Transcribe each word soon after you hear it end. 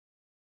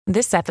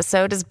This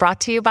episode is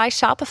brought to you by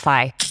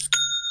Shopify.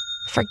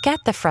 Forget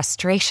the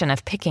frustration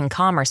of picking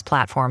commerce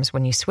platforms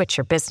when you switch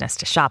your business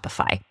to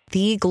Shopify,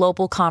 the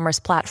global commerce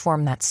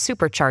platform that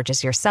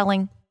supercharges your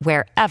selling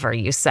wherever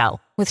you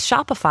sell. With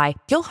Shopify,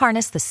 you'll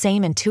harness the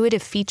same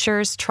intuitive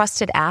features,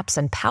 trusted apps,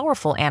 and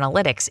powerful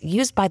analytics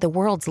used by the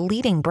world's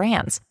leading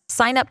brands.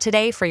 Sign up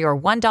today for your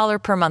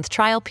 $1 per month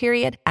trial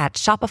period at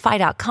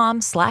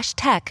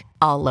shopify.com/tech,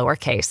 all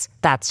lowercase.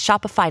 That's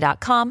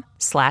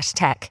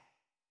shopify.com/tech.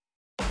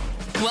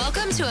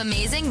 Welcome to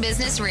Amazing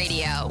Business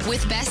Radio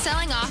with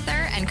best-selling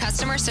author and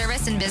customer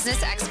service and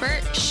business expert,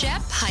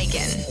 Shep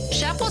Hyken.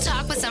 Shep will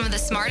talk with some of the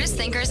smartest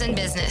thinkers in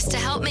business to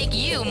help make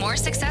you more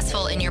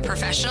successful in your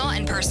professional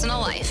and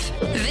personal life.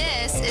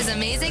 This is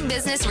Amazing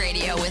Business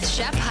Radio with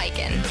Shep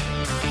Hyken.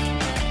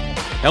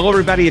 Hello,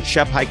 everybody. It's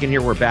Shep Hyken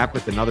here. We're back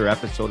with another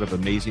episode of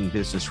Amazing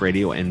Business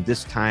Radio, and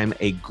this time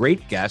a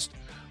great guest.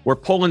 We're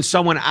pulling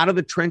someone out of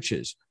the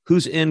trenches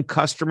who's in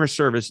customer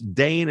service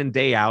day in and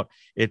day out.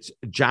 It's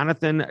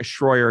Jonathan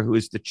Schroyer, who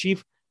is the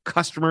Chief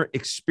Customer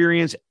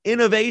Experience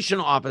Innovation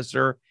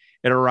Officer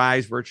at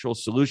Arise Virtual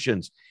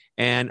Solutions.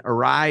 And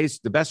Arise,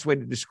 the best way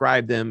to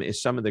describe them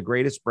is some of the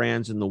greatest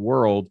brands in the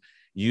world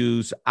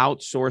use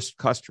outsourced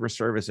customer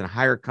service and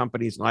hire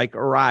companies like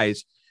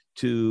Arise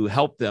to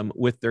help them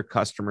with their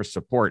customer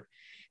support.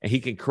 And he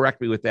can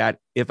correct me with that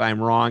if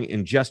I'm wrong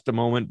in just a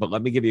moment. But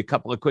let me give you a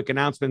couple of quick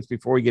announcements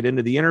before we get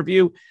into the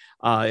interview.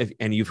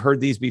 And you've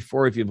heard these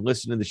before if you've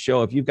listened to the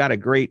show. If you've got a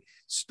great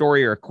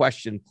story or a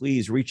question,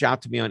 please reach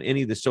out to me on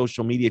any of the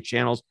social media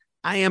channels.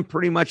 I am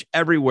pretty much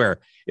everywhere.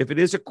 If it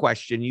is a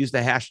question, use the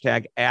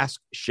hashtag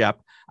AskShep.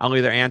 I'll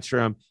either answer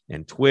them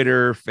in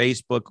Twitter,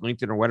 Facebook,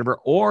 LinkedIn, or whatever,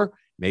 or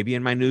maybe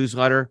in my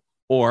newsletter,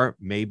 or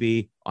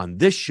maybe on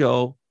this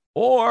show,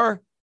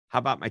 or how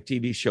about my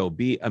TV show,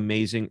 Be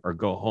Amazing or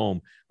Go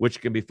Home,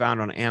 which can be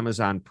found on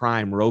Amazon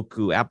Prime,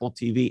 Roku, Apple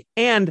TV.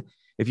 And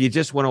if you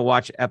just want to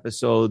watch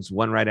episodes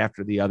one right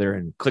after the other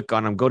and click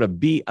on them, go to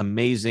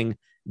beamazing.tv.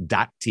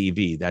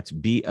 That's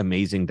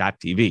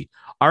beamazing.tv.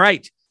 All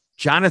right,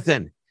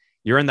 Jonathan,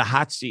 you're in the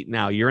hot seat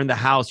now. You're in the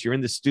house. You're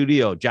in the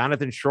studio.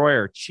 Jonathan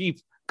Schroyer, Chief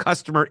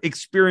Customer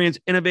Experience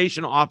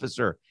Innovation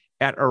Officer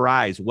at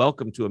Arise.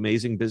 Welcome to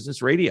Amazing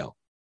Business Radio.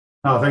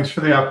 Oh, thanks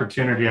for the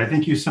opportunity. I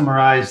think you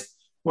summarized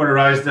what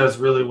Arise does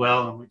really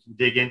well, and we can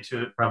dig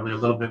into it probably a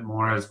little bit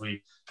more as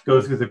we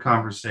go through the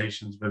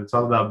conversations, but it's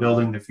all about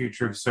building the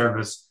future of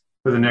service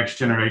for the next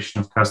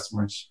generation of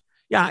customers.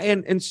 Yeah,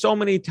 and so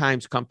many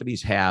times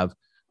companies have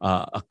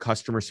a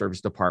customer service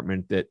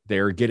department that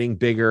they're getting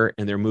bigger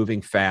and they're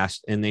moving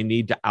fast, and they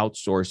need to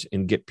outsource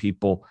and get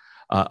people,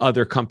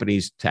 other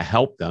companies to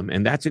help them,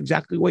 and that's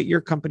exactly what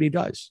your company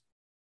does.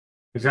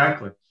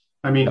 Exactly.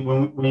 I mean,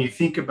 when you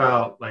think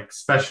about like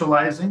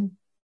specializing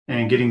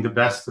and getting the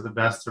best of the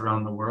best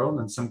around the world,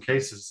 in some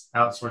cases,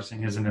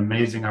 outsourcing is an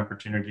amazing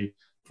opportunity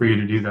for you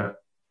to do that.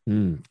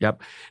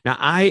 Yep.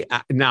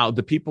 Now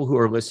the people who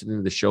are listening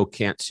to the show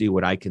can't see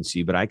what I can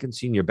see, but I can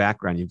see in your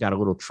background, you've got a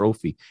little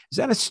trophy. Is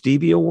that a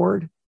Stevie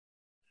Award?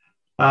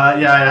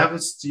 Yeah, I have a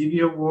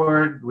Stevie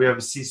Award. We have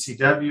a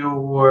CCW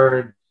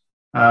Award,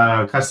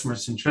 Customer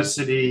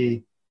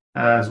Centricity,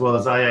 as well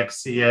as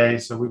IXCA.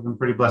 So we've been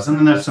pretty blessed. And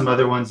then there's some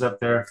other ones up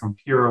there from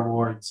Peer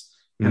Awards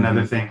and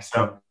other things.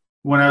 So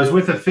when I was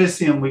with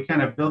Officium, we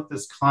kind of built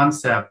this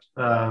concept.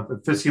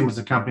 Officium was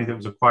a company that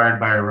was acquired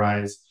by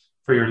Arise,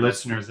 for your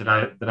listeners, that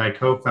I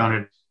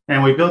co-founded.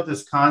 And we built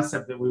this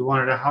concept that we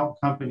wanted to help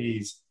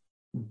companies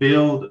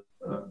build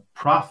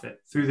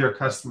profit through their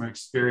customer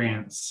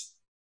experience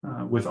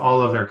with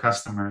all of their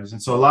customers.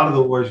 And so a lot of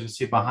the awards you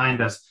see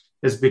behind us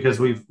is because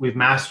we've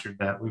mastered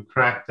that. We've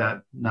cracked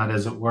that nut,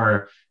 as it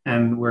were.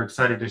 And we're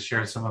excited to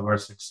share some of our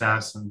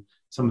success and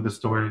some of the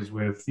stories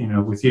with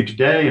you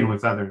today and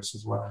with others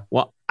as well.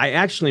 Well,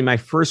 my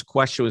first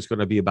question was going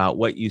to be about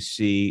what you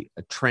see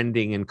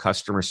trending in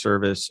customer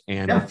service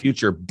and the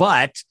future,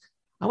 but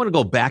I want to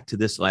go back to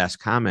this last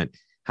comment,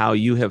 how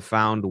you have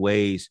found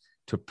ways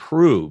to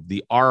prove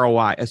the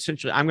ROI.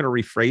 Essentially, I'm going to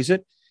rephrase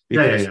it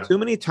because too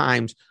many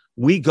times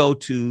we go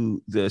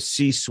to the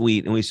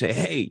C-suite and we say,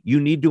 hey,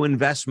 you need to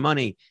invest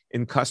money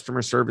in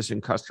customer service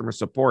and customer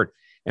support.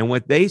 And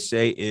what they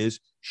say is,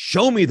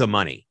 show me the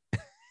money.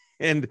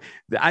 And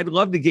I'd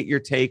love to get your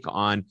take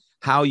on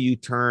how you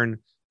turn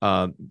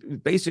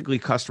basically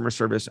customer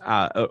service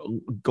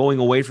going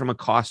away from a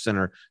cost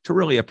center to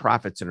really a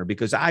profit center,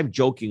 because I've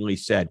jokingly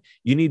said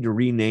you need to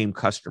rename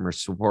customer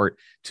support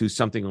to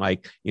something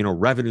like,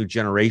 revenue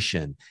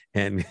generation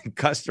and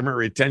customer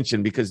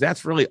retention, because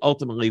that's really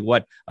ultimately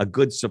what a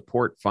good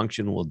support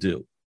function will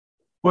do.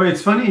 Well,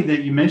 it's funny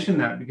that you mentioned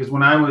that, because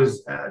when I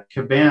was at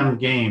Kabam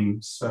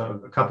Games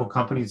a couple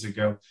companies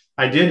ago,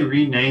 I did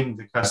rename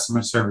the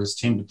customer service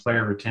team to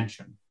player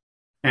retention.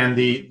 And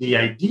the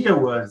idea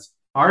was,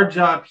 our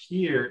job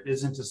here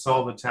isn't to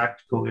solve a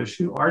tactical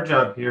issue. Our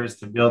job here is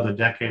to build a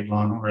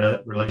decade-long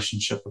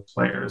relationship with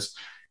players,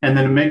 and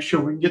then to make sure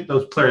we can get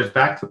those players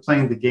back to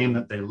playing the game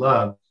that they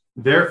love,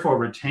 therefore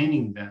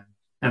retaining them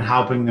and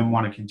helping them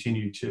want to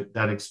continue to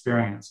that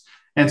experience.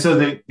 And so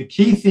the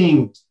key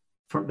thing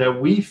that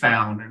we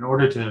found in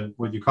order to,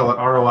 what you call it,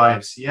 ROI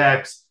of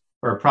CX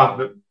or a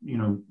profit,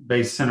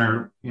 based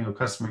center,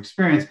 customer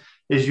experience,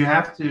 is you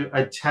have to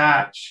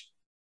attach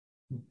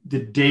the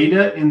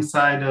data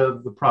inside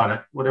of the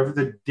product, whatever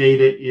the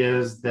data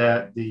is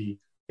that the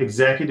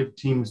executive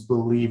teams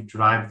believe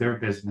drive their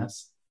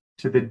business,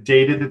 to the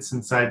data that's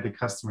inside the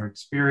customer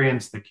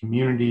experience, the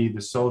community,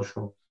 the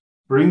social.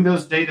 Bring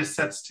those data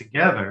sets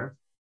together,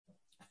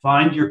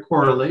 find your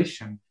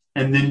correlation,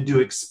 and then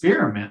do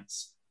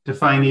experiments to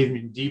find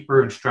even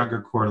deeper and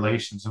stronger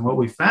correlations. And what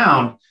we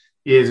found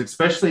is,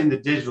 especially in the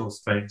digital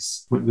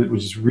space,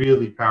 which is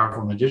really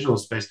powerful in the digital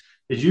space,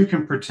 is you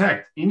can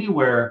protect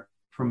anywhere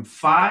from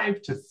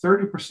 5 to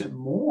 30%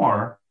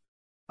 more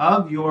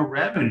of your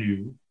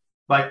revenue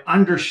by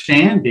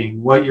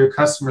understanding what your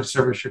customer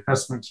service, your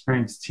customer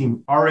experience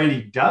team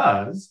already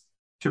does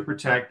to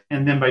protect.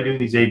 And then by doing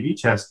these A/B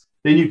tests,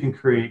 then you can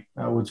create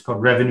what's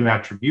called revenue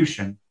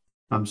attribution.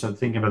 So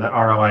thinking about the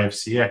ROI of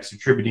CX,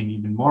 attributing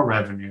even more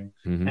revenue,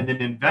 and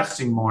then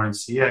investing more in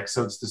CX.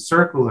 So it's the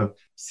circle of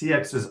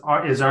CX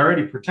is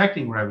already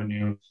protecting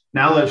revenue.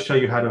 Now let's show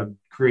you how to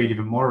create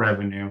even more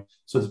revenue.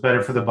 So it's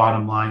better for the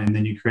bottom line. And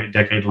then you create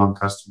decade-long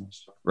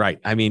customers. Right.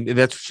 I mean,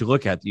 that's what you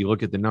look at. You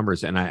look at the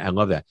numbers, and I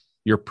love that.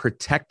 You're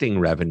protecting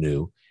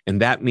revenue,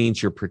 and that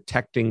means you're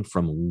protecting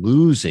from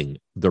losing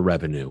the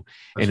revenue.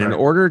 That's and right. In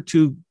order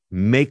to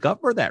make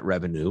up for that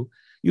revenue,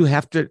 you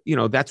have to,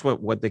 that's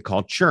what they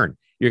call churn.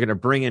 You're going to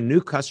bring in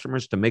new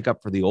customers to make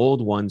up for the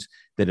old ones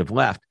that have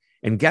left.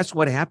 And guess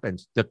what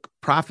happens? The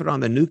profit on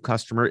the new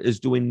customer is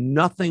doing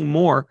nothing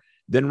more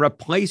than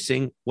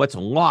replacing what's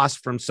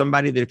lost from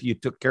somebody that, if you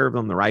took care of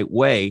them the right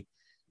way,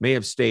 may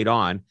have stayed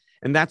on.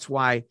 And that's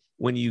why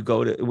when you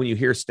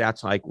hear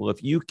stats like, well,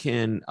 if you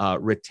can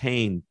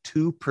retain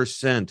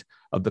 2%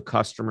 of the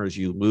customers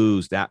you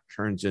lose, that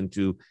turns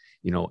into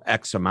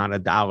X amount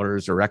of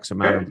dollars or X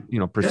amount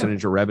of,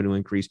 percentage of revenue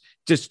increase.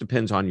 Just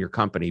depends on your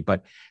company,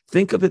 but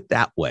think of it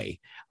that way.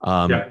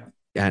 And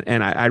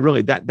I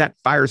really, that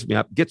fires me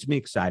up, gets me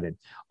excited.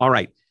 All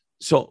right.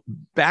 So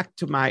back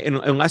to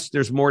unless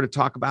there's more to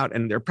talk about,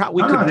 and we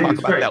could talk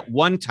about that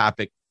one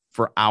topic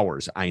for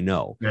hours, I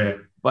know,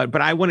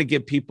 but I want to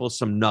give people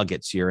some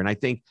nuggets here. And I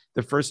think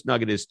the first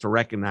nugget is to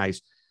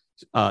recognize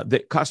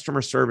that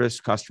customer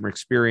service, customer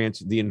experience,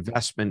 the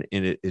investment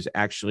in it is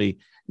actually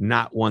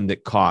not one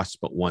that costs,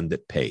 but one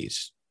that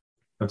pays.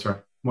 That's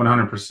right.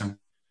 100%.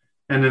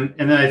 And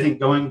then I think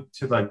going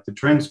to like the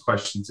trends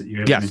questions that you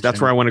have mentioned, that's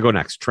where I want to go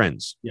next.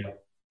 Trends. Yeah.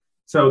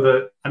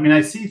 So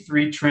I see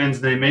 3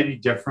 trends. They may be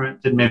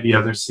different than maybe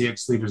other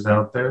CX leaders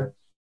out there.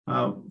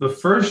 The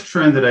first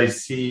trend that I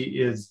see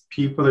is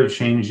people are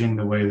changing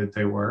the way that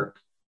they work.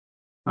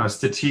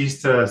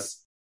 Statista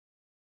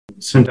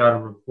sent out a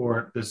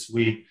report this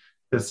week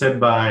that said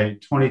by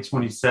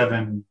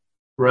 2027,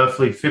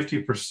 roughly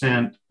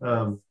 50%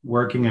 of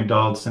working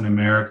adults in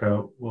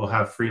America will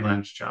have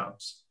freelance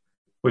jobs,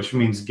 which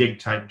means gig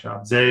type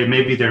jobs. They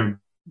may be their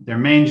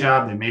main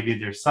job, they may be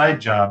their side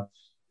job,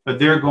 but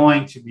they're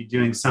going to be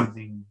doing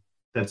something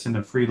that's in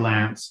a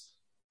freelance,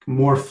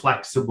 more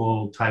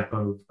flexible type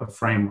of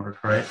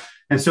framework, right?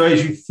 And so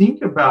as you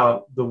think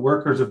about the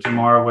workers of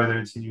tomorrow, whether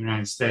it's in the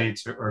United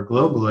States or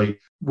globally,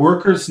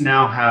 workers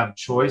now have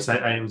choice.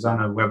 I was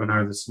on a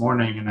webinar this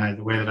morning, and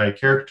the way that I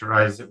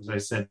characterized it was, I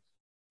said,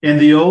 in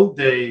the old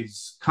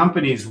days,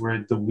 companies were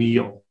at the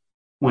wheel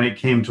when it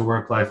came to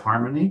work-life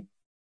harmony.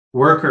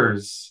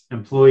 Workers,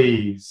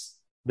 employees,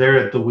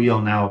 they're at the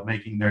wheel now of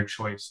making their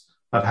choice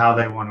of how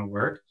they want to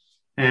work.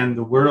 And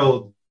the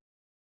world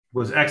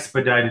was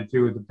expedited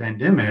through the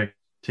pandemic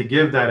to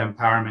give that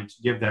empowerment,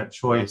 to give that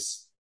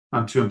choice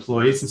to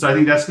employees. And so I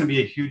think that's going to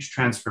be a huge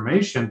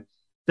transformation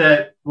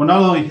that will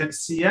not only hit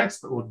CX,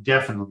 but will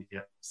definitely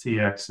hit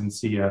CX and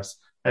CS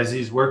as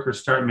these workers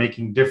start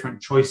making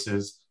different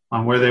choices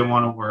on where they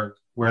want to work,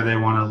 where they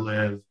want to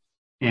live,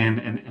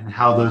 and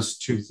how those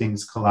two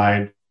things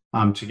collide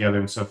together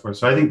and so forth.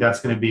 So I think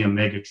that's going to be a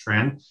mega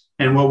trend.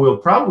 And what we'll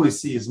probably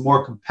see is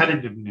more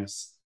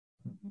competitiveness,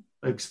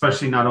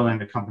 especially not only on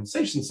the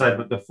compensation side,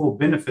 but the full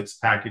benefits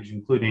package,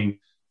 including,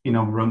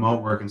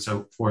 remote work and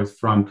so forth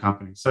from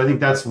companies. So I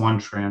think that's one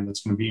trend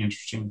that's going to be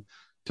interesting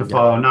to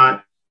follow,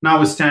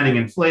 notwithstanding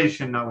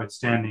inflation,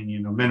 notwithstanding,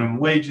 minimum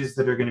wages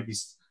that are going to be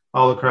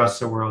all across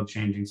the world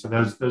changing. So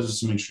those are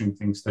some interesting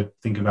things to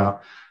think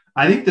about.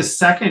 I think the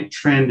second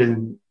trend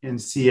in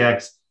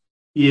CX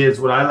is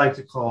what I like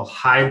to call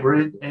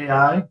hybrid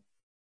AI.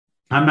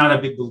 I'm not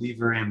a big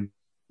believer in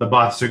the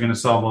bots are going to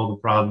solve all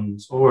the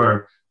problems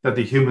or that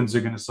the humans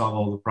are going to solve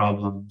all the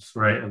problems,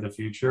 right, of the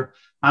future.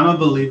 I'm a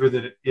believer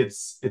that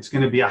it's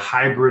going to be a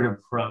hybrid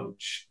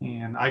approach.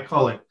 And I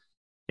call it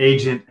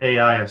agent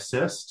AI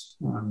assist.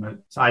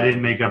 I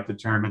didn't make up the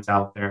term, it's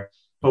out there.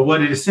 But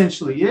what it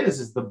essentially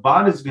is the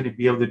bot is going to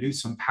be able to do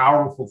some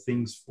powerful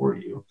things for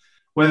you.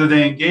 Whether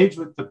they engage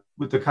with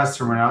the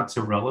customer or not, it's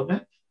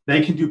irrelevant.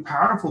 They can do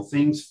powerful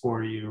things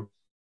for you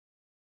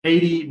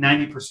 80,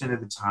 90% of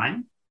the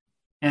time.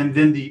 And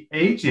then the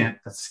agent,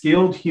 a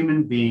skilled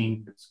human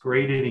being that's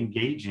great at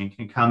engaging,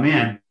 can come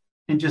in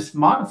and just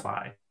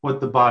modify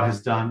what the bot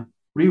has done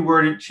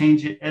reword it,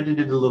 change it, edit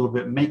it a little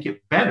bit, make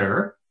it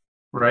better,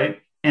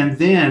 right? And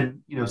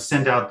then,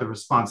 send out the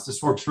response.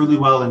 This works really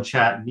well in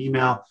chat and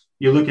email.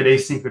 You look at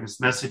asynchronous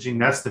messaging.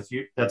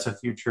 That's a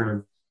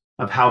future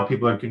of how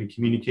people are going to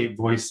communicate.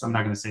 Voice, I'm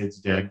not going to say it's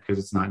dead because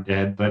it's not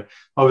dead, but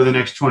over the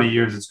next 20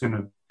 years, it's going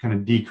to kind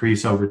of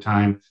decrease over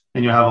time,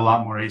 and you'll have a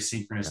lot more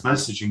asynchronous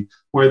messaging,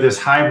 where this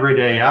hybrid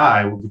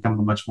AI will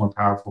become much more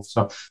powerful.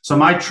 So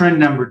my trend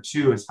number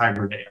 2 is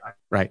hybrid AI.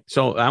 Right.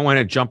 So I want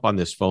to jump on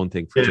this phone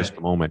thing for just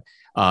a moment.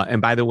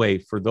 And by the way,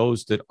 for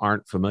those that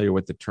aren't familiar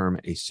with the term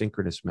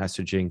asynchronous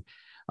messaging,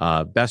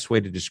 best way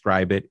to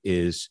describe it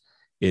is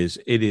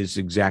it is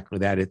exactly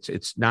that.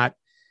 It's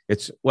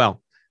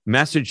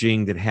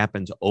messaging that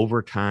happens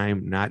over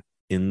time, not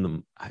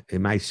am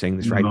I saying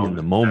this right? In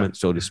the moment,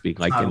 so to speak.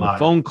 Like in the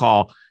phone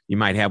call you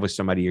might have with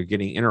somebody, you're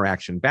getting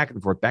interaction back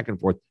and forth,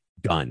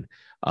 done.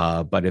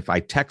 But if I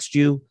text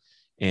you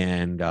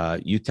and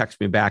you text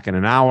me back in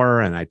an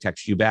hour and I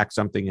text you back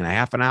something in a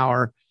half an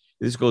hour,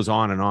 this goes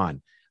on and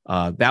on.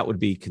 That would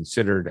be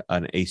considered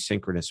an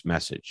asynchronous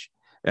message.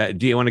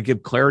 Do you want to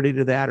give clarity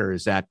to that, or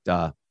is that?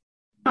 No,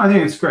 I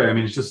think it's great. I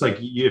mean, it's just like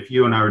if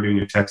you and I were doing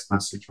a text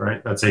message,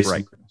 right? That's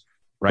asynchronous.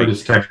 Right. We're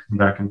just texting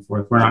back and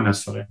forth. We're not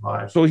necessarily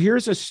live. So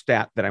here's a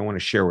stat that I want to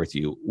share with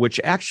you,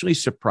 which actually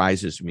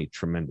surprises me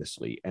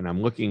tremendously. And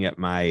I'm looking at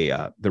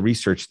my the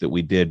research that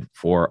we did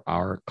for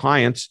our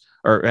clients,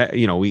 or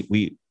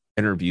we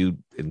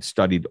interviewed and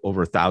studied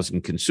over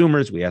 1,000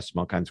 consumers. We asked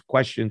them all kinds of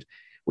questions.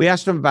 We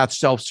asked them about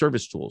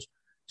self-service tools,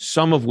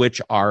 some of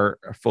which are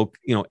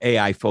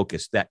AI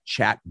focused. That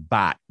chat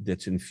bot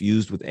that's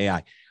infused with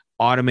AI,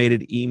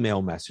 automated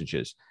email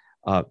messages.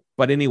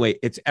 But anyway,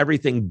 it's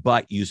everything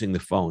but using the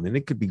phone. And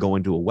it could be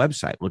going to a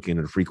website, looking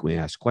at a frequently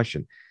asked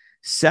question.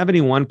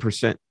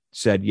 71%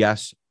 said,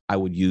 yes, I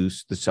would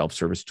use the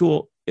self-service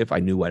tool if I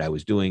knew what I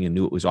was doing and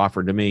knew it was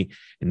offered to me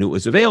and knew it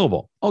was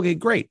available. Okay,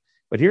 great.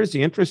 But here's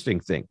the interesting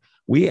thing.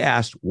 We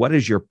asked, what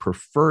is your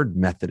preferred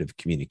method of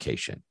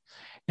communication?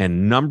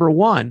 And number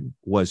 1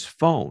 was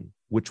phone,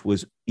 which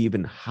was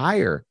even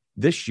higher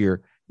this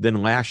year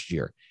than last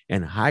year,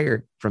 and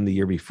higher from the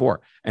year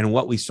before. And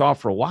what we saw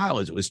for a while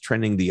is it was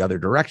trending the other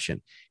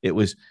direction. It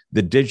was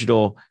the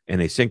digital and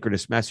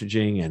asynchronous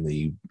messaging and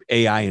the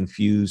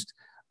AI-infused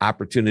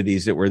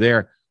opportunities that were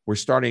there were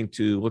starting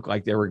to look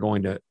like they were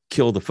going to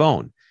kill the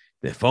phone.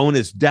 The phone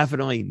is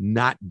definitely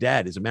not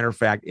dead. As a matter of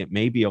fact, it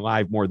may be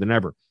alive more than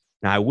ever.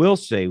 Now, I will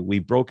say we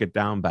broke it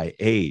down by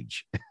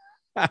age.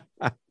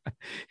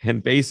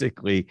 And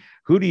basically,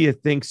 who do you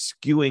think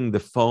skewing the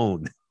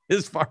phone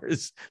as far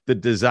as the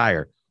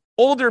desire?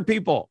 Older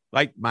people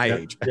like my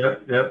age.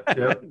 Yep.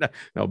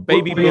 No,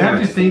 baby boomers. You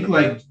have to think,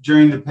 like,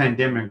 during the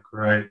pandemic,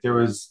 right? There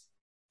was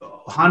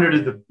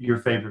 100 of your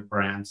favorite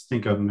brands.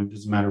 Think of them. It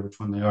doesn't matter which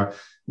one they are.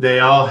 They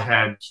all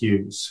had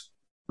queues,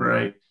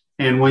 right?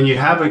 And when you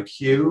have a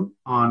queue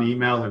on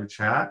email or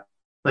chat,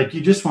 like,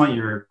 you just want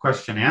your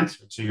question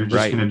answered. So you're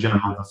just going to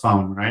jump on the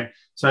phone, right?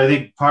 So I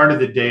think part of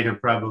the data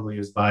probably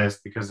is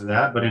biased because of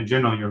that. But in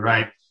general, you're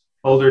right.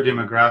 Older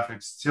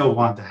demographics still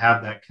want to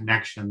have that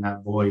connection,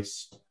 that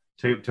voice,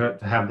 to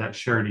have that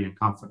surety and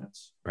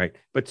confidence. Right.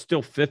 But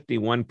still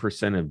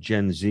 51% of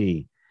Gen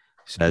Z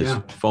says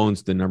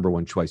phone's the number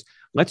 1 choice.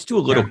 Let's do a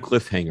little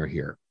cliffhanger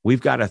here.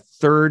 We've got a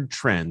third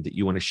trend that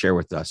you want to share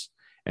with us,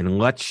 and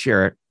let's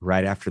share it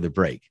right after the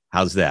break.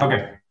 How's that?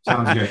 Okay.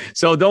 Sounds good.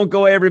 So don't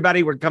go away,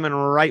 everybody. We're coming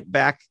right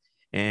back,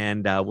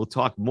 and we'll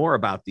talk more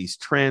about these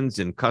trends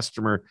in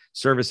customer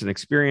service and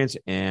experience.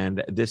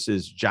 And this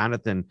is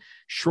Jonathan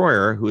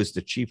Schroyer, who is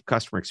the Chief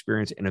Customer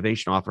Experience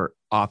Innovation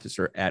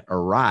Officer at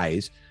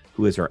Arise,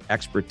 who is our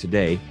expert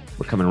today.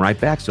 We're coming right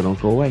back, so don't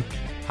go away.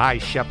 Hi,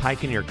 Shep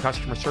Hyken, your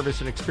customer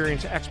service and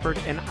experience expert,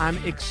 and I'm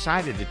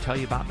excited to tell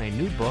you about my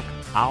new book,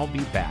 I'll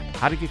Be Back,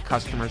 How to Get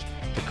Customers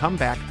to Come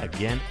Back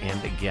Again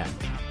and Again.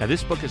 Now,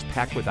 this book is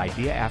packed with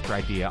idea after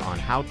idea on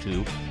how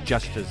to,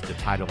 just as the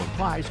title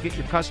implies, get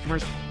your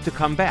customers to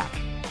come back.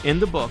 In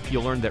the book,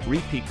 you'll learn that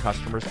repeat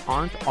customers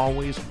aren't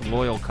always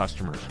loyal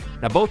customers.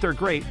 Now, both are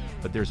great,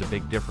 but there's a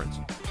big difference.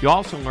 You'll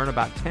also learn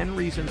about 10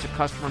 reasons a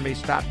customer may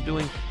stop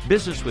doing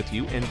business with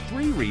you and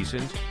 3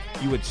 reasons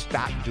you would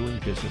stop doing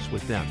business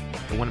with them.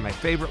 And one of my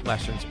favorite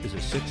lessons is a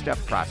 6-step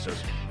process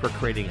for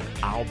creating an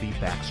I'll Be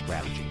Back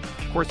strategy.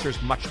 Of course,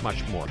 there's much,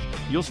 much more.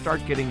 You'll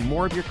start getting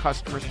more of your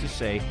customers to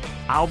say,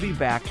 I'll be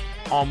back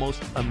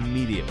almost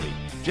immediately.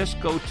 Just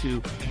go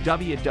to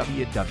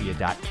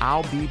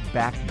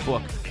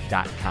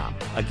www.illbebackbook.com.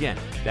 Again,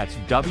 that's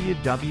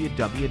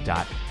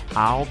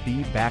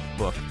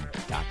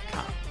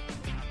www.illbebackbook.com.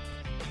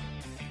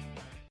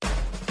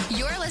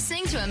 You're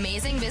listening to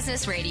Amazing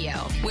Business Radio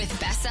with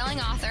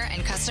best-selling author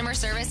and customer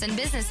service and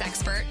business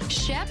expert,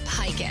 Shep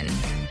Hyken.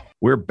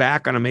 We're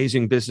back on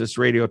Amazing Business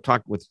Radio,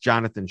 talking with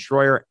Jonathan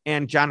Schroyer.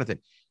 And Jonathan,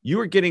 you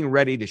are getting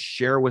ready to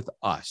share with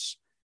us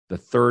the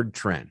third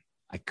trend.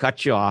 I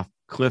cut you off,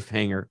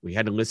 cliffhanger. We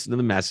had to listen to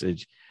the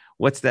message.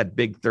 What's that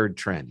big third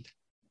trend?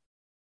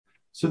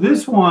 So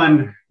this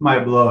one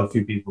might blow a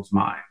few people's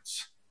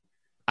minds.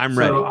 I'm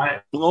ready.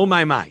 Blow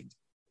my mind.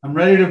 I'm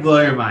ready to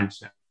blow your mind,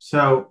 Shep.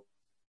 So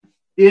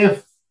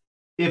if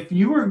if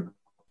you were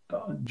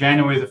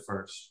January the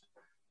 1st,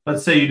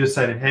 let's say you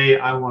decided, hey,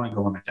 I want to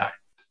go on a diet.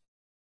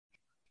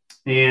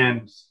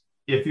 And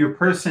if you're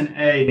person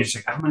A and you're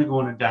like, I'm going to go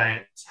on a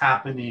diet, it's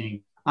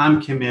happening,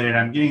 I'm committed,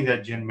 I'm getting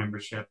that gym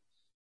membership.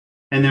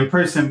 And then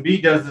person B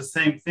does the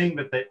same thing,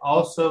 but they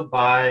also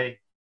buy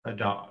a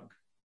dog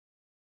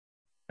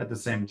at the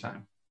same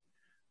time.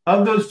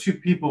 Of those two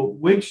people,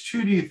 which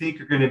two do you think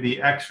are going to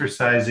be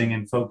exercising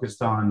and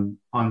focused on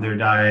their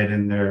diet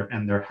and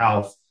their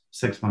health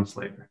 6 months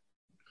later?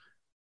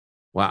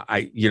 Well,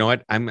 you know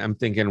what? I'm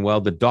thinking,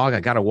 well, the dog, I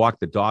got to walk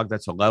the dog.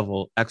 That's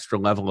a extra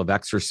level of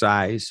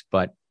exercise,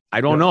 but I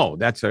don't know.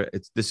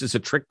 This is a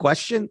trick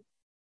question.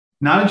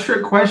 Not a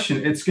trick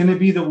question. It's going to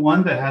be the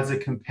one that has a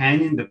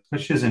companion that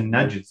pushes and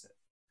nudges it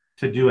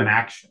to do an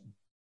action,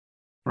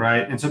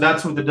 right? And so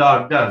that's what the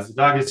dog does. The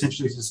dog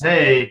essentially says,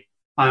 hey,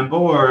 I'm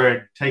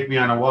bored, take me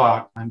on a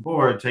walk. I'm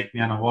bored, take me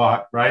on a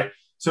walk, right?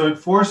 So it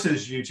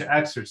forces you to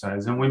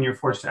exercise. And when you're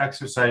forced to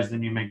exercise,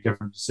 then you make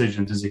different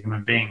decisions as a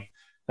human being.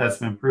 That's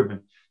been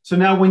proven. So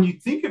now when you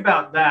think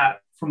about that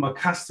from a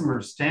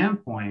customer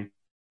standpoint,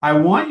 I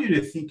want you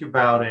to think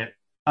about it.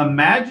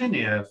 Imagine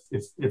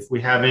if we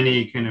have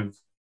any kind of,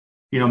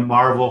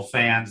 Marvel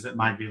fans that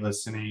might be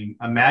listening,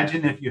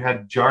 imagine if you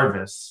had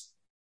Jarvis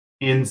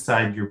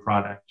inside your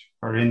product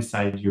or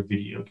inside your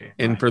video game.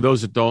 And for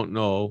those that don't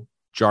know,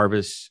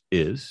 Jarvis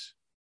is?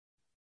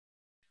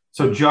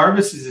 So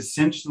Jarvis is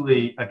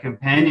essentially a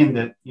companion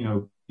that,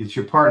 it's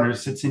your partner,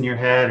 sits in your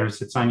head or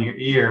sits on your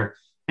ear,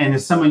 and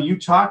is someone you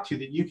talk to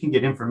that you can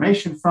get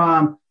information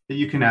from, that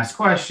you can ask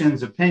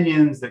questions,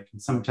 opinions that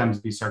can sometimes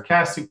be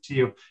sarcastic to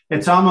you.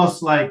 It's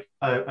almost like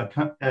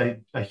a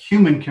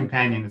human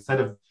companion instead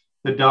of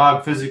the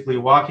dog physically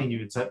walking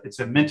you. It's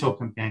a mental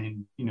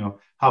companion,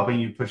 helping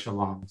you push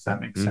along. Does that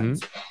make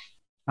sense?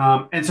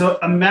 And so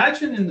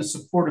imagine in the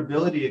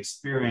supportability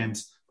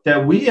experience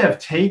that we have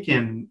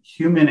taken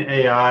human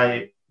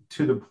AI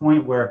to the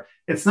point where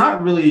it's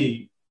not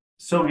really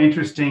so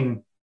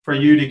interesting for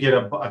you to get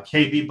a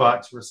KB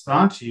bot to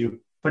respond to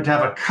you, but to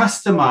have a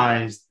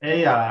customized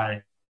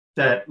AI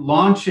that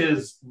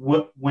launches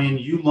when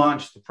you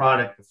launch the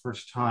product the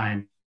first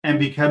time and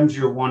becomes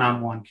your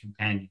one-on-one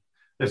companion.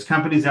 There's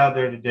companies out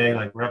there today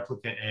like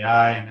Replica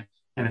AI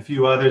and a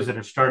few others that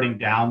are starting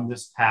down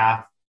this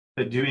path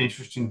that do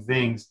interesting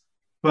things.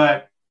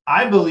 But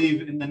I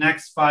believe in the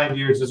next 5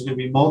 years, there's going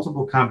to be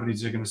multiple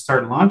companies that are going to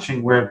start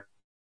launching where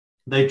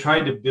they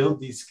try to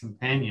build these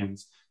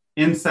companions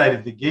inside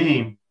of the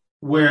game,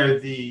 where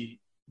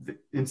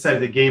inside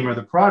of the game or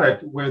the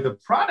product, where the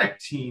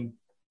product team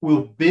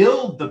will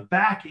build the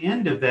back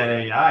end of that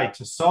AI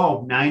to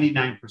solve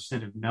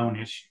 99% of known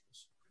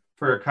issues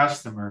for a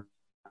customer.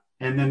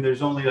 And then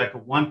there's only like a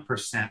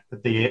 1%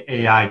 that the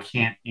AI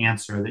can't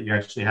answer that you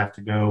actually have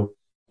to go,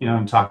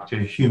 and talk to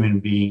a human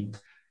being.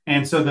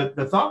 And so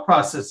the thought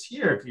process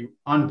here, if you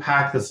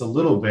unpack this a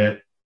little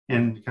bit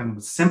in kind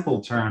of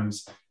simple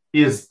terms,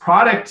 is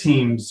product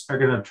teams are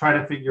going to try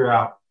to figure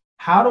out,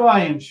 how do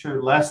I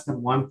ensure less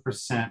than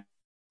 1%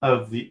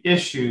 of the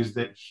issues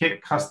that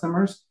hit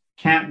customers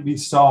can't be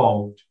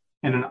solved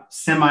in a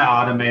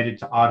semi-automated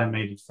to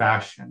automated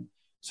fashion?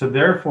 So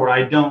therefore,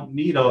 I don't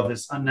need all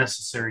this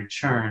unnecessary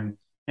churn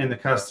in the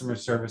customer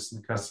service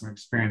and the customer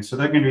experience. So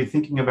they're going to be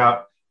thinking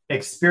about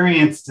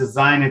experience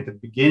design at the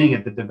beginning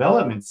of the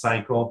development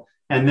cycle,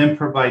 and then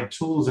provide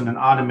tools in an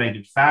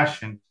automated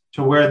fashion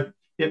to where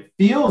it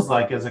feels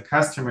like as a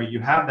customer,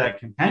 you have that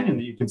companion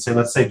that you can say,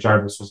 let's say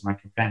Jarvis was my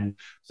companion.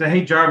 So,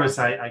 hey, Jarvis,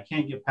 I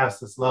can't get past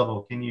this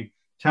level. Can you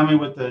tell me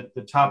what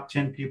the top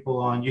 10 people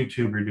on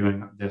YouTube are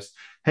doing on this?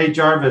 Hey,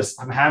 Jarvis,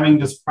 I'm having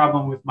this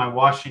problem with my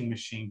washing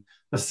machine.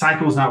 The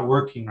cycle's not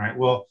working right.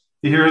 Well,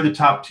 here are the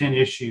top 10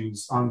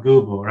 issues on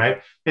Google,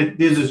 right?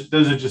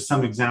 Those are just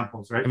some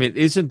examples, right? I mean,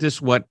 isn't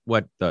this what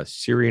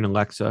Siri and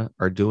Alexa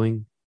are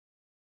doing?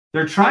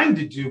 They're trying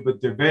to do,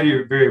 but they're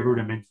very, very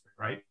rudimentary,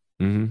 right?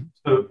 Mm-hmm.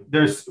 So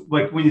there's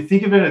like, when you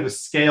think of it at the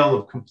scale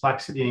of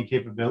complexity and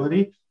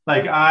capability,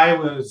 like I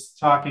was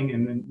talking,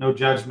 and no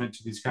judgment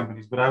to these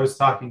companies, but I was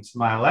talking to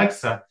my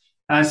Alexa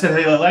and I said,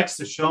 hey,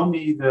 Alexa, show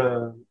me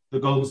the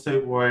Golden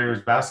State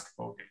Warriors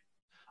basketball game.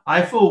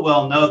 I full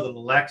well know that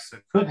Alexa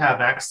could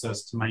have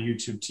access to my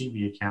YouTube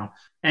TV account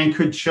and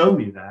could show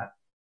me that,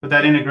 but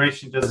that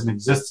integration doesn't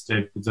exist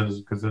today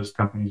because those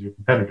companies are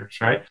competitors,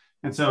 right?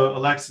 And so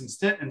Alexa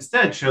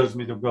instead shows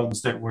me the Golden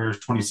State Warriors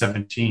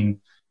 2017,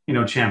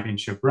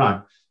 championship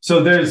run.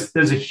 So there's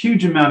a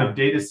huge amount of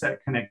data set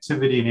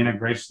connectivity and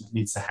integration that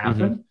needs to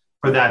happen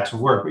for that to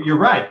work. But you're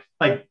right,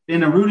 like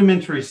in a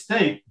rudimentary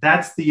state,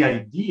 that's the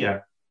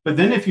idea. But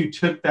then if you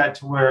took that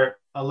to where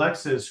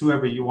Alexa is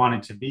whoever you want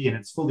it to be, and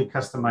it's fully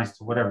customized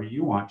to whatever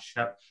you want,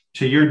 Shep,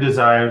 to your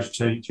desires,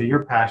 to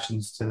your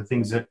passions, to the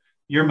things that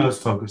you're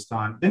most focused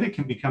on, then it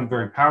can become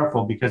very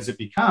powerful because it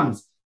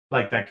becomes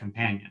like that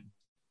companion.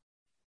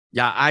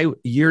 Yeah,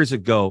 years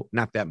ago,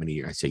 not that many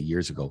years, I say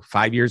years ago,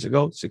 5 years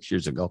ago, 6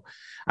 years ago,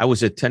 I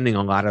was attending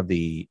a lot of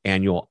the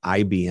annual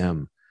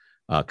IBM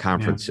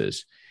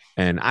conferences.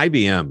 Yeah. And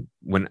IBM,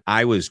 when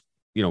I was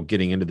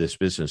getting into this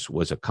business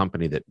was a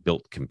company that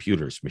built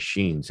computers,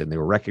 machines, and they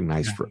were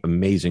recognized for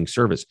amazing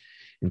service.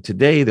 And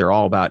today they're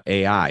all about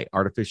AI,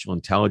 artificial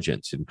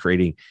intelligence, and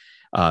creating,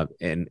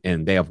 and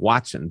they have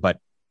Watson. But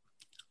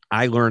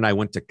I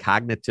went to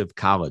cognitive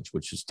college,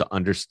 which is to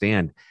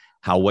understand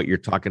how what you're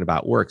talking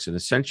about works. And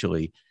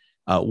essentially,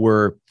 I'm going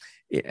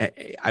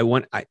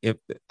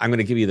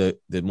to give you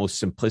the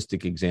most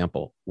simplistic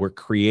example. We're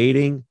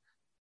creating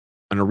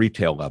on a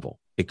retail level.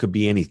 It could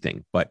be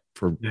anything, but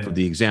for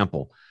the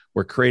example,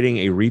 we're creating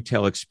a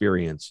retail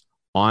experience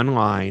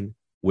online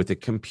with a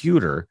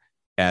computer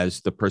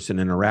as the person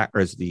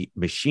as the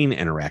machine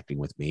interacting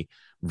with me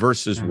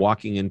versus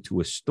walking into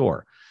a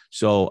store.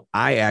 So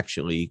I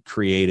actually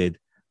created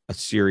a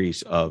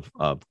series of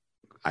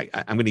I'm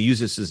going to use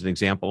this as an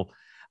example.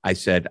 I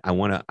said, I'm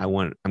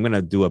going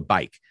to do a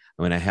bike.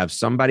 I'm going to have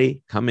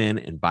somebody come in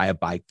and buy a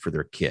bike for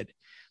their kid.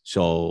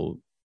 So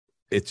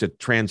it's a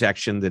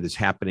transaction that is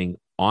happening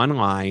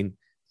online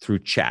through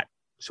chat.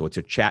 So it's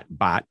a chat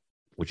bot,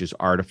 which is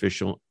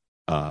artificial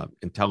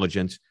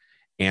intelligence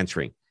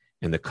answering.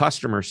 And the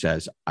customer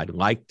says, I'd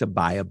like to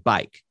buy a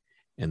bike.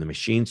 And the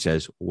machine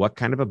says, what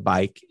kind of a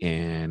bike?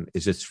 And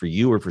is this for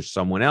you or for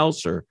someone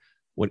else? Or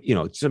what,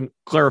 some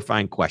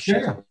clarifying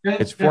questions.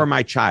 It's for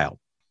my child.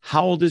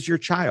 How old is your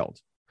child?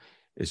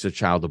 Is the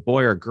child a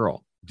boy or a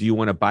girl? Do you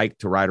want a bike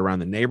to ride around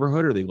the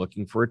neighborhood? Or are they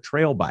looking for a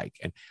trail bike?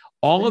 And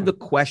all of the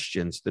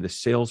questions that a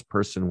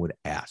salesperson would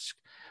ask.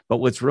 But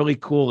what's really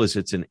cool is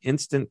it's an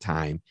instant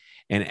time.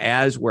 And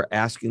as we're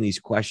asking these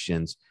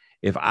questions,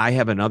 if I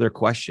have another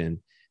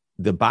question,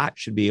 the bot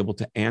should be able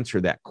to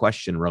answer that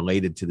question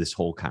related to this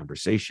whole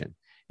conversation.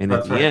 And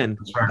at the end,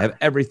 I have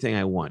everything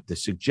I want, the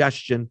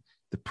suggestion,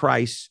 the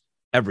price,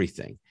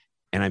 everything.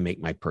 And I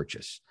make my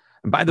purchase.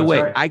 And by the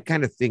way, I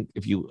kind of think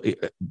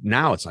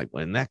now it's like,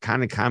 well, isn't that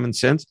kind of common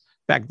sense?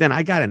 Back then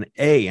I got an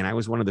A and I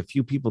was one of the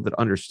few people that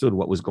understood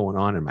what was going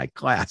on in my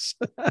class.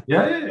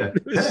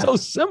 It was so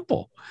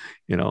simple,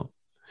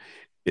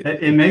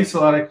 It makes a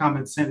lot of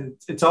common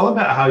sense. It's all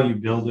about how you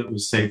build it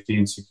with safety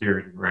and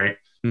security, right?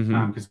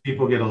 Because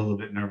people get a little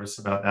bit nervous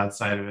about that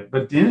side of it.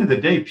 But at the end of the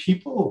day,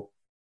 people,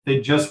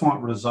 they just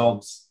want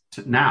results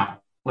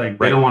now. Like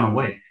they don't want to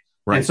wait.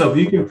 Right. And so if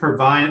you can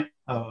provide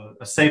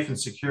a safe and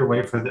secure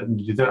way for them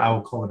to do that, I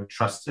will call it a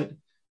trusted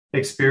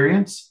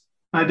experience.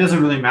 It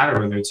doesn't really matter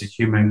whether it's a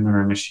human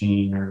or a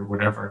machine or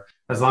whatever.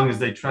 As long as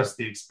they trust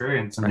the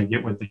experience and they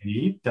get what they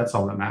need, that's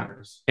all that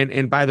matters.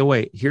 And by the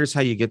way, here's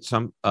how you get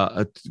some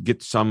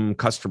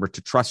customer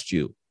to trust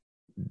you.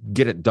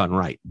 Get it done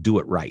right. Do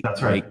it right.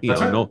 That's right.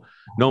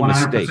 No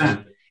mistakes.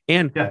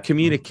 And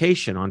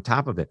communication on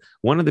top of it.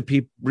 One of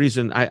the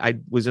reason I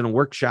was in a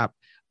workshop,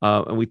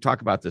 and we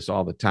talk about this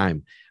all the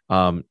time,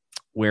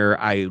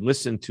 where I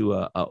listened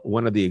to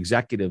one of the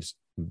executives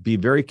be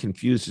very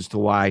confused as to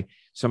why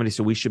somebody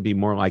said we should be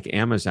more like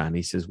Amazon.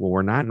 He says, well,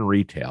 we're not in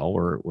retail,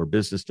 we're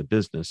business to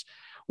business.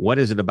 What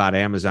is it about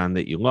Amazon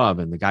that you love?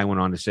 And the guy went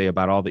on to say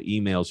about all the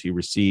emails he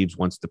receives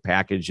once the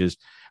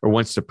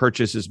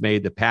purchase is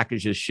made, the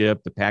package is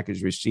shipped, the package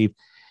is received.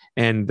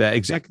 And the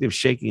executive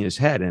shaking his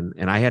head. And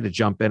I had to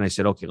jump in. I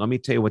said, okay, let me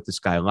tell you what this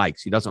guy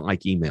likes. He doesn't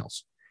like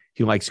emails.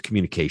 He likes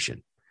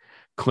communication,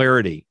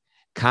 clarity,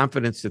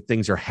 confidence that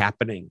things are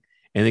happening.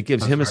 And it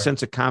gives him a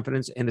sense of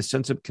confidence and a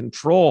sense of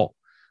control,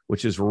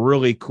 which is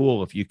really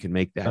cool if you can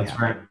make that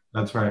happen.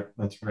 That's right.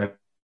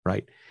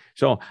 Right.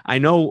 So I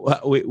know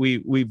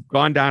we've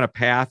gone down a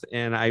path,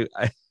 and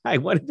I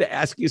wanted to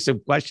ask you some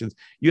questions.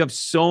 You have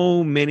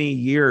so many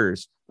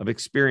years of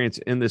experience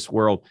in this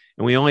world,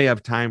 and we only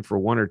have time for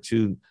one or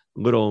two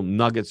little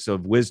nuggets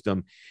of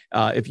wisdom.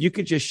 If you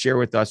could just share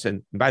with us,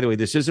 and by the way,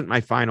 this isn't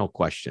my final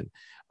question,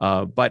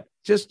 but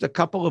just a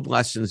couple of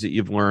lessons that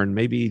you've learned,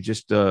 maybe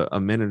just a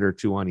minute or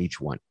two on each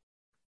one.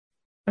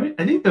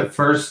 I think the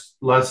first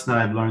lesson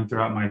I've learned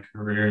throughout my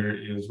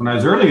career is when I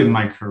was early in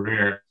my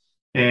career,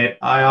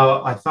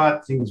 I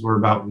thought things were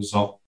about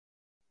result,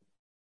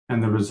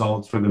 and the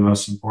results were the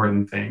most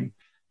important thing.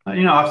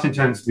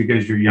 Oftentimes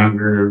because you're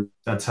younger,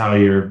 that's how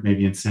you're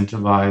maybe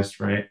incentivized,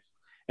 right?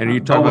 And are you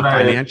talking about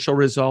financial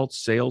results,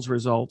 sales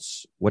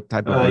results? What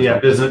type of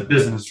results?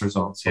 Business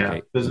results. Yeah,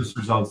 okay. Business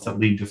results that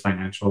lead to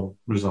financial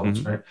results,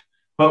 right?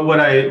 But what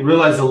I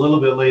realized a little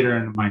bit later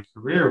in my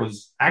career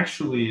was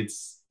actually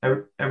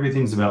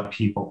everything's about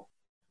people.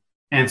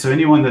 And so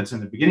anyone that's in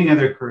the beginning of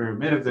their career,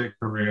 mid of their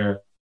career,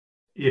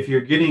 if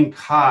you're getting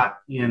caught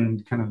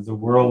in kind of the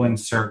whirlwind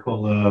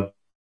circle of,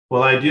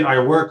 well, I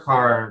work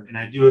hard and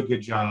I do a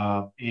good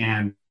job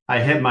and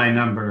I hit my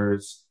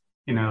numbers,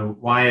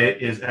 why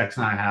is X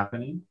not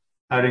happening?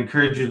 I'd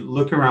encourage you to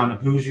look around.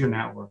 Who's your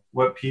network?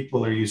 What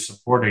people are you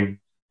supporting?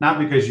 Not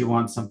because you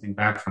want something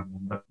back from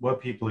them, but what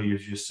people are you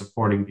just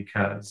supporting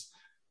because?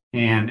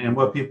 And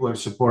what people are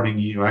supporting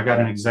you. I got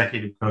an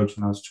executive coach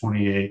when I was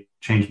 28,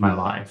 changed my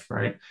life,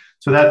 right?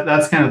 So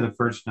that's kind of the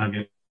first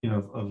nugget,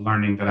 of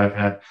learning that I've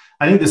had.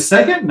 I think the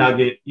second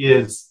nugget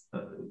is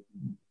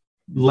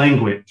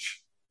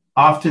language.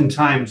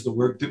 Oftentimes the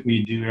work that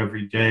we do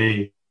every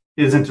day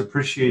isn't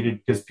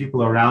appreciated because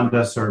people around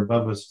us or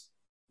above us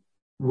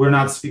we're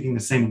not speaking the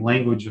same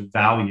language of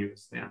value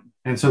as them.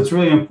 And so it's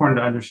really important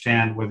to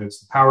understand whether it's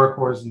the power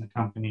cores in the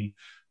company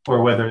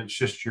or whether it's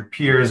just your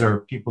peers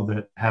or people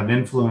that have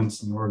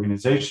influence in the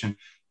organization.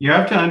 You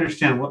have to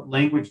understand what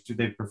language do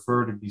they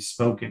prefer to be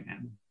spoken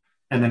in?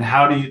 And then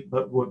how do you,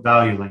 what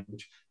value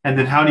language? And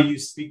then how do you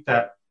speak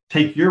that,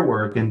 take your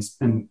work and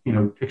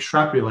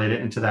extrapolate it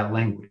into that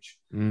language?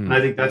 And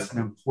I think that's an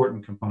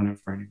important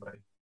component for anybody.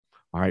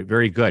 All right,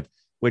 very good.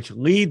 Which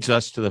leads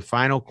us to the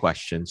final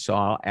question. So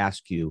I'll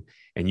ask you,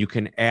 and you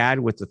can add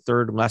with the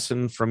third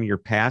lesson from your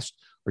past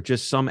or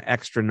just some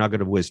extra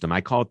nugget of wisdom.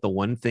 I call it the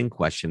one thing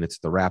question. It's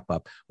the wrap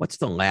up. What's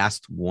the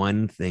last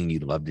one thing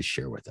you'd love to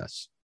share with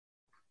us?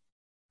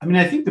 I mean,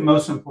 I think the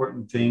most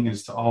important thing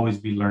is to always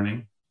be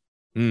learning.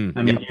 You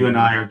and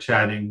I are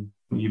chatting.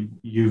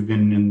 You've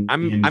been in.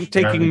 I'm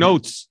taking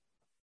notes.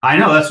 I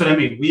know, that's what I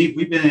mean. We've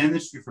been in the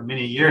industry for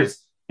many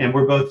years, and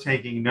we're both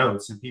taking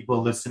notes, and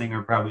people listening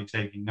are probably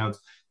taking notes.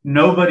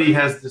 Nobody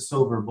has the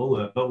silver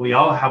bullet, but we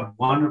all have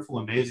wonderful,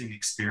 amazing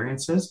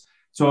experiences.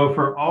 So if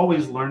we're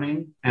always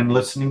learning and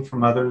listening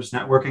from others,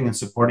 networking and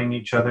supporting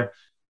each other,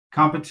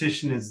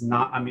 competition is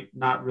not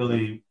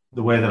really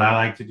the way that I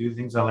like to do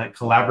things. I like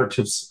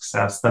collaborative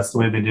success. That's the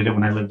way they did it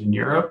when I lived in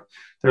Europe.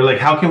 They're like,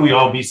 how can we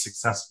all be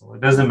successful?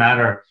 It doesn't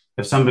matter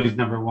if somebody's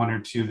number 1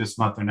 or 2 this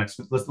month or next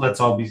month. Let's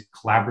all be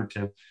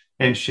collaborative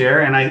and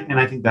share. And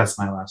I think that's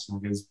my last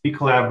one, is be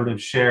collaborative,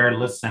 share,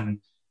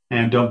 listen,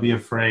 and don't be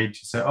afraid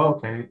to say, oh,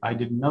 okay, I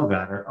didn't know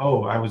that, or,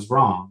 oh, I was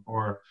wrong,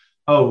 or,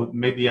 oh,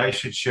 maybe I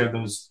should share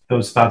those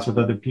thoughts with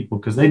other people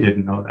because they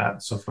didn't know that,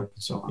 and so forth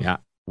and so on. Yeah.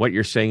 What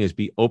you're saying is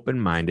be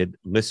open-minded,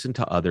 listen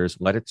to others,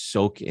 let it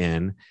soak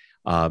in.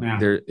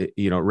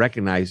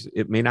 Recognize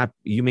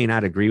you may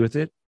not agree with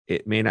it.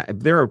 It may not.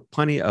 There are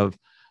plenty of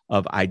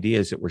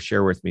ideas that were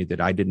shared with me that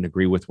I didn't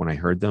agree with when I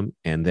heard them.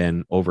 And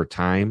then over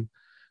time,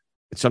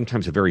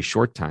 sometimes a very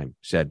short time,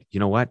 said, you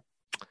know what?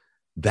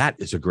 That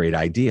is a great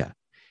idea.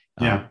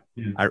 I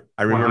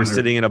remember 100.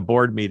 Sitting in a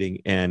board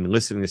meeting and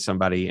listening to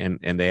somebody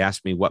and they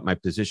asked me what my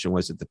position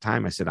was at the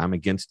time. I said, I'm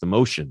against the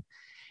motion.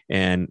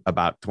 And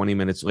about 20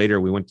 minutes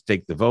later, we went to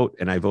take the vote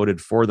and I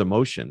voted for the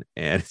motion.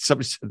 And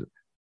somebody said,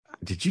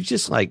 did you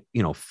just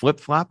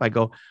flip flop? I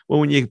go, well,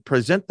 when you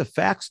present the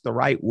facts the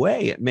right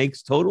way, it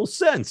makes total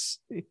sense.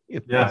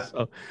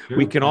 So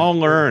we can all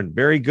learn.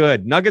 Very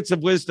good. Nuggets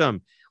of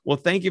wisdom. Well,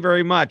 thank you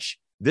very much.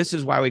 This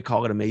is why we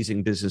call it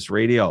Amazing Business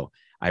Radio.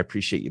 I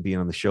appreciate you being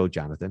on the show,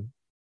 Jonathan.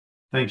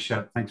 Thanks,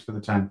 Shep. Thanks for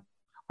the time.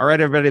 All right,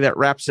 everybody, that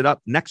wraps it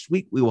up. Next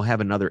week, we will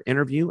have another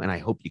interview, and I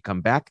hope you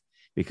come back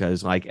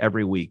because like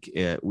every week,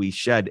 we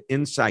shed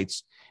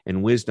insights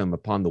and wisdom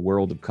upon the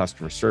world of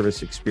customer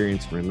service,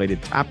 experience, and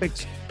related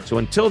topics. So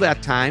until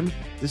that time,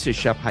 this is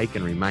Shep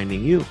Hyken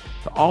reminding you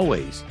to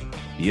always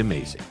be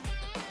amazing.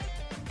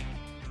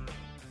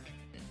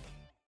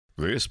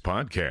 This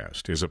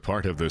podcast is a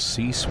part of the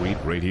C-Suite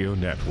Radio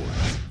Network.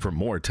 For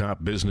more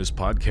top business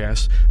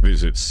podcasts,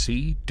 visit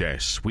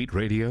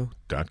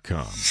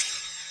c-suiteradio.com.